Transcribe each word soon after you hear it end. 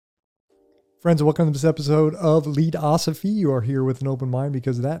Friends, welcome to this episode of Leadosophy. You are here with an open mind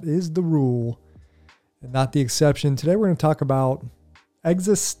because that is the rule and not the exception. Today we're going to talk about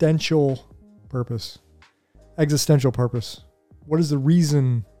existential purpose. Existential purpose. What is the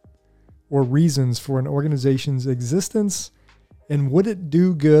reason or reasons for an organization's existence, and would it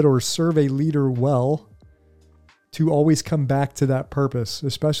do good or serve a leader well to always come back to that purpose,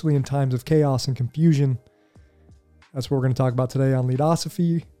 especially in times of chaos and confusion? That's what we're going to talk about today on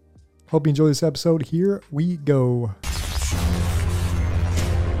Leadosophy. Hope you enjoy this episode. Here we go.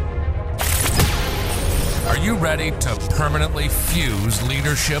 Are you ready to permanently fuse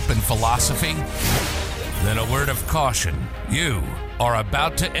leadership and philosophy? Then a word of caution. You are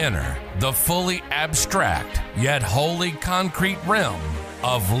about to enter the fully abstract yet wholly concrete realm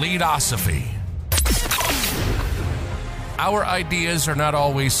of Leadosophy. Our ideas are not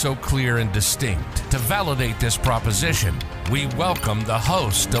always so clear and distinct. To validate this proposition, we welcome the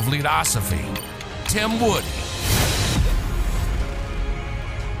host of Leadosophy, Tim Woody.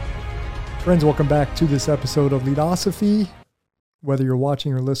 Friends, welcome back to this episode of Leadosophy. Whether you're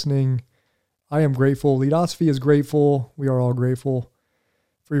watching or listening, I am grateful. Leadosophy is grateful. We are all grateful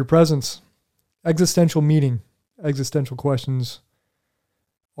for your presence. Existential meaning, existential questions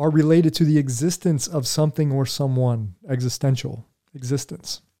are related to the existence of something or someone. Existential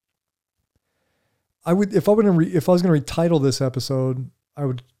existence. If I was going to retitle this episode, I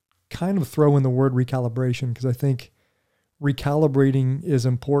would kind of throw in the word recalibration, because I think recalibrating is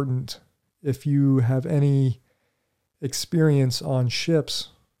important. If you have any experience on ships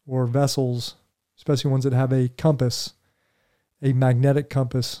or vessels, especially ones that have a compass, a magnetic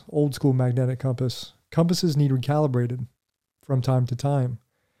compass, old school magnetic compass, compasses need recalibrated from time to time.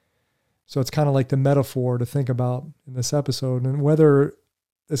 So it's kind of like the metaphor to think about in this episode. And whether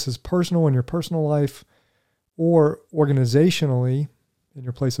this is personal in your personal life or organizationally in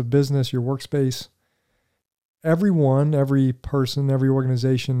your place of business, your workspace, everyone, every person, every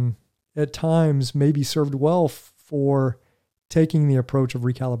organization at times may be served well for taking the approach of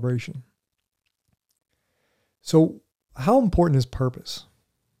recalibration. So how important is purpose?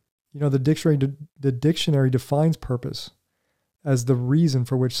 You know, the dictionary defines purpose as the reason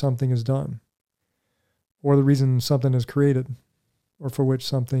for which something is done, or the reason something is created, or for which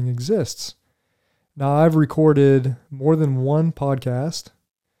something exists. Now, I've recorded more than one podcast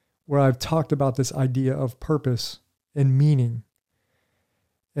where I've talked about this idea of purpose and meaning.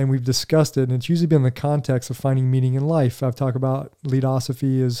 And we've discussed it, and it's usually been in the context of finding meaning in life. I've talked about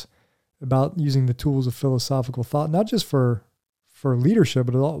Leadosophy is about using the tools of philosophical thought, not just for leadership,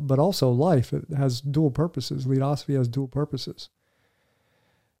 but also life. It has dual purposes. Leadosophy has dual purposes.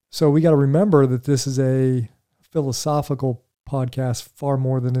 So we got to remember that this is a philosophical podcast far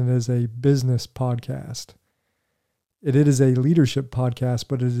more than it is a business podcast. It is a leadership podcast,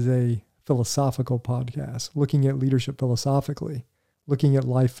 but it is a philosophical podcast, looking at leadership philosophically, looking at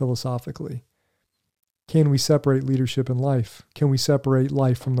life philosophically. Can we separate leadership and life? Can we separate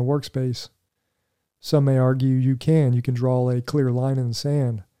life from the workspace? Some may argue you can. You can draw a clear line in the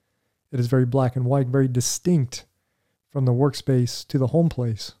sand. It is very black and white, very distinct from the workspace to the home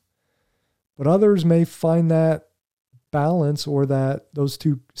place. But others may find that balance or that those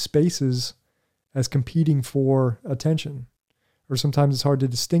two spaces as competing for attention. Or sometimes it's hard to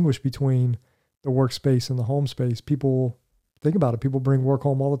distinguish between the workspace and the home space. People, think about it, people bring work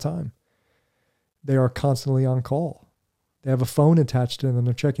home all the time. They are constantly on call. They have a phone attached to them.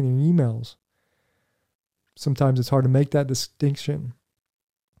 They're checking their emails. Sometimes it's hard to make that distinction.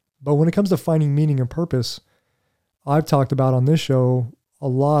 But when it comes to finding meaning and purpose, I've talked about on this show a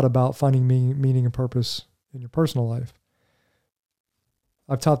lot about finding meaning and purpose in your personal life.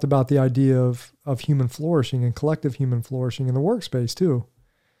 I've talked about the idea of human flourishing and collective human flourishing in the workspace too.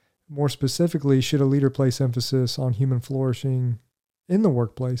 More specifically, should a leader place emphasis on human flourishing in the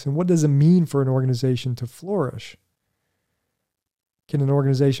workplace? And what does it mean for an organization to flourish? Can an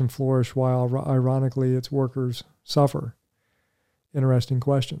organization flourish while, ironically, its workers suffer? Interesting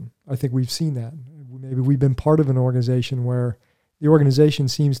question. I think we've seen that. Maybe we've been part of an organization where the organization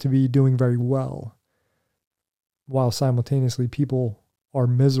seems to be doing very well, while simultaneously people are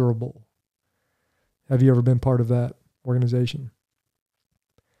miserable. Have you ever been part of that organization?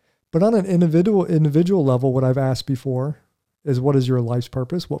 But on an individual level, what I've asked before is, what is your life's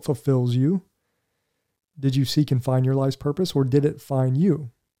purpose? What fulfills you? Did you seek and find your life's purpose, or did it find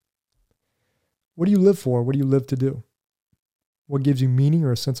you? What do you live for? What do you live to do? What gives you meaning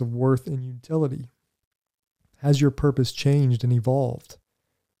or a sense of worth and utility? Has your purpose changed and evolved?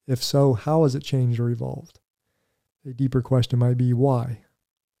 If so, how has it changed or evolved? A deeper question might be why.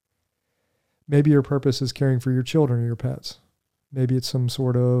 Maybe your purpose is caring for your children or your pets. Maybe it's some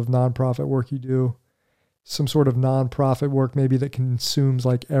sort of nonprofit work you do, some sort of nonprofit work maybe that consumes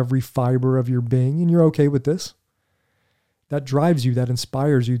like every fiber of your being, and you're okay with this. That drives you, that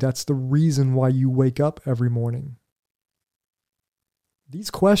inspires you. That's the reason why you wake up every morning. These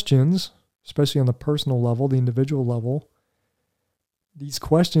questions, especially on the personal level, the individual level, these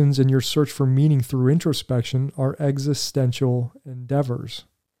questions in your search for meaning through introspection are existential endeavors.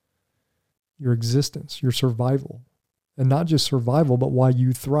 Your existence, your survival. And not just survival, but why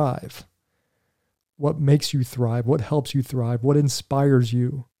you thrive. What makes you thrive? What helps you thrive? What inspires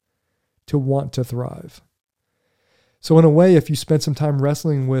you to want to thrive? So in a way, if you spend some time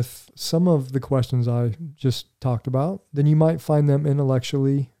wrestling with some of the questions I just talked about, then you might find them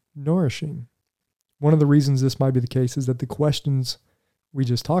intellectually nourishing. One of the reasons this might be the case is that the questions we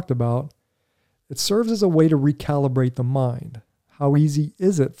just talked about, it serves as a way to recalibrate the mind. How easy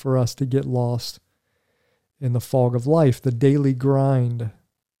is it for us to get lost in the fog of life, the daily grind,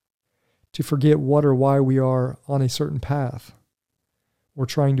 to forget what or why we are on a certain path or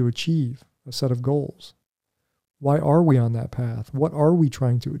trying to achieve a set of goals? Why are we on that path? What are we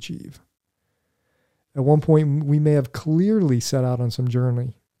trying to achieve? At one point, we may have clearly set out on some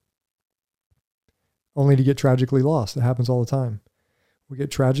journey, only to get tragically lost. It happens all the time. We get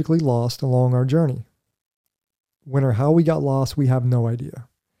tragically lost along our journey. When or how we got lost, we have no idea.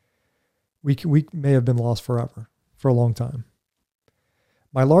 We may have been lost forever, for a long time.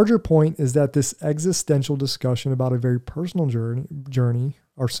 My larger point is that this existential discussion about a very personal journey,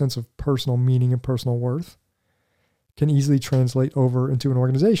 our sense of personal meaning and personal worth, can easily translate over into an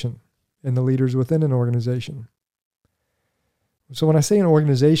organization and the leaders within an organization. So when I say an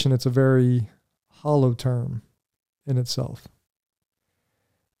organization, it's a very hollow term in itself.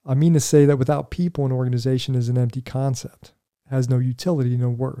 I mean to say that without people, an organization is an empty concept, has no utility, no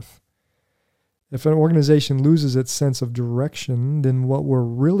worth. If an organization loses its sense of direction, then what we're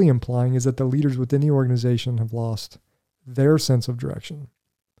really implying is that the leaders within the organization have lost their sense of direction.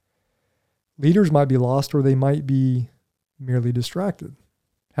 Leaders might be lost, or they might be merely distracted.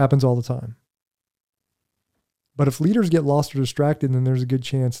 Happens all the time. But if leaders get lost or distracted, then there's a good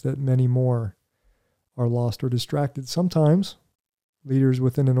chance that many more are lost or distracted. Sometimes leaders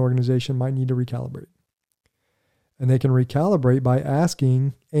within an organization might need to recalibrate. And they can recalibrate by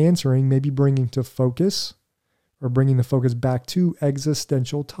asking, answering, maybe bringing to focus, or bringing the focus back to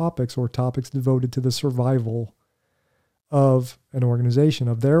existential topics, or topics devoted to the survival of an organization,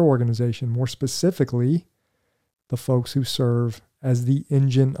 of their organization, more specifically, the folks who serve as the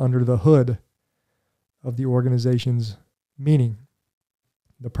engine under the hood of the organization's meaning,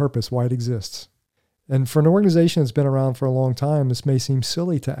 the purpose, why it exists. And for an organization that's been around for a long time, this may seem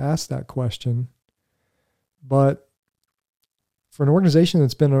silly to ask that question, but for an organization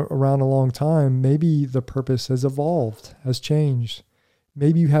that's been around a long time, maybe the purpose has evolved, has changed.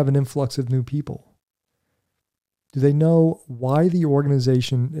 Maybe you have an influx of new people. Do they know why the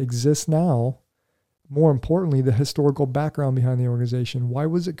organization exists now? More importantly, the historical background behind the organization. Why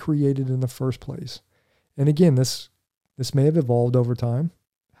was it created in the first place? And again, this may have evolved over time.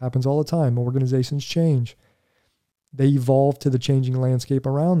 Happens all the time. Organizations change. They evolve to the changing landscape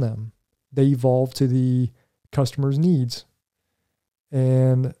around them. They evolve to the customer's needs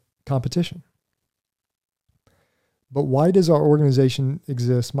and competition. But why does our organization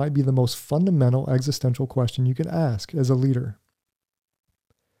exist might be the most fundamental existential question you could ask as a leader.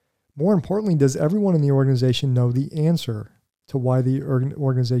 More importantly, does everyone in the organization know the answer to why the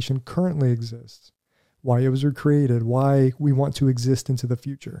organization currently exists, why it was created, why we want to exist into the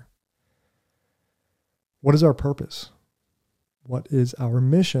future? What is our purpose? What is our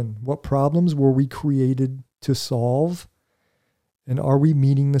mission? What problems were we created to solve? And are we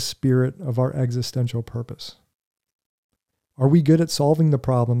meeting the spirit of our existential purpose? Are we good at solving the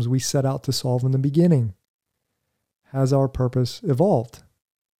problems we set out to solve in the beginning? Has our purpose evolved?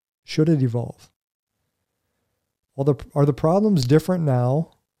 Should it evolve? Are the problems different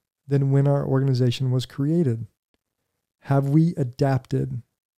now than when our organization was created? Have we adapted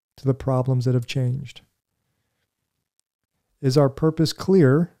to the problems that have changed? Is our purpose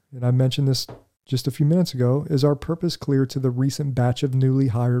clear? And I mentioned this just a few minutes ago. Is our purpose clear to the recent batch of newly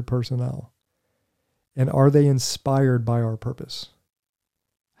hired personnel? And are they inspired by our purpose?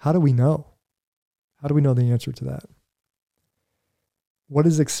 How do we know? How do we know the answer to that? What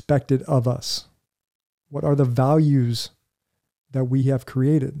is expected of us? What are the values that we have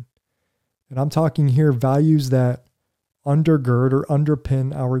created? And I'm talking here values that undergird or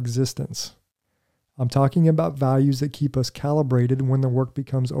underpin our existence. I'm talking about values that keep us calibrated when the work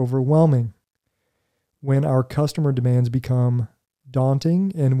becomes overwhelming, when our customer demands become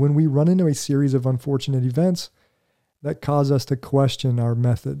daunting, and when we run into a series of unfortunate events that cause us to question our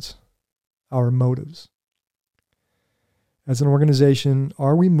methods, our motives? As an organization,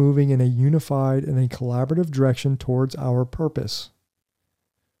 are we moving in a unified and a collaborative direction towards our purpose?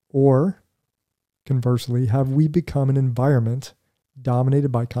 Or, conversely, have we become an environment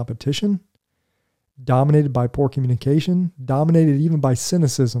dominated by competition, dominated by poor communication, dominated even by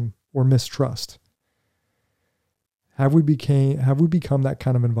cynicism or mistrust? Have we become that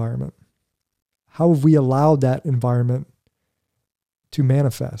kind of environment? How have we allowed that environment to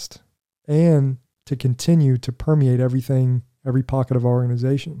manifest and to continue to permeate everything, every pocket of our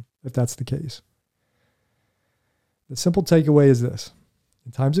organization, if that's the case? The simple takeaway is this: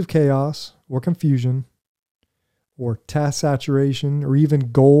 in times of chaos or confusion or task saturation or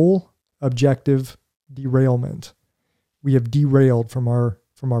even goal objective derailment, we have derailed from our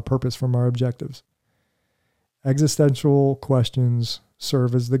purpose, from our objectives. Existential questions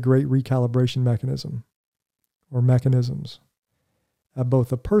serve as the great recalibration mechanism or mechanisms at both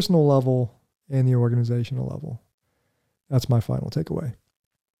the personal level and the organizational level. That's my final takeaway.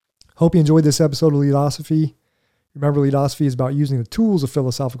 Hope you enjoyed this episode of Leadosophy. Remember, Leadosophy is about using the tools of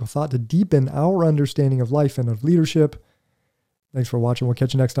philosophical thought to deepen our understanding of life and of leadership. Thanks for watching. We'll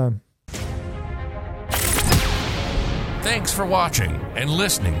catch you next time. Thanks for watching and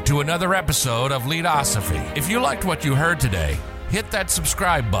listening to another episode of Leadosophy. If you liked what you heard today, hit that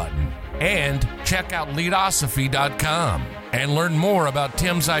subscribe button and check out Leadosophy.com and learn more about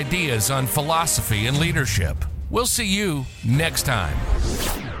Tim's ideas on philosophy and leadership. We'll see you next time.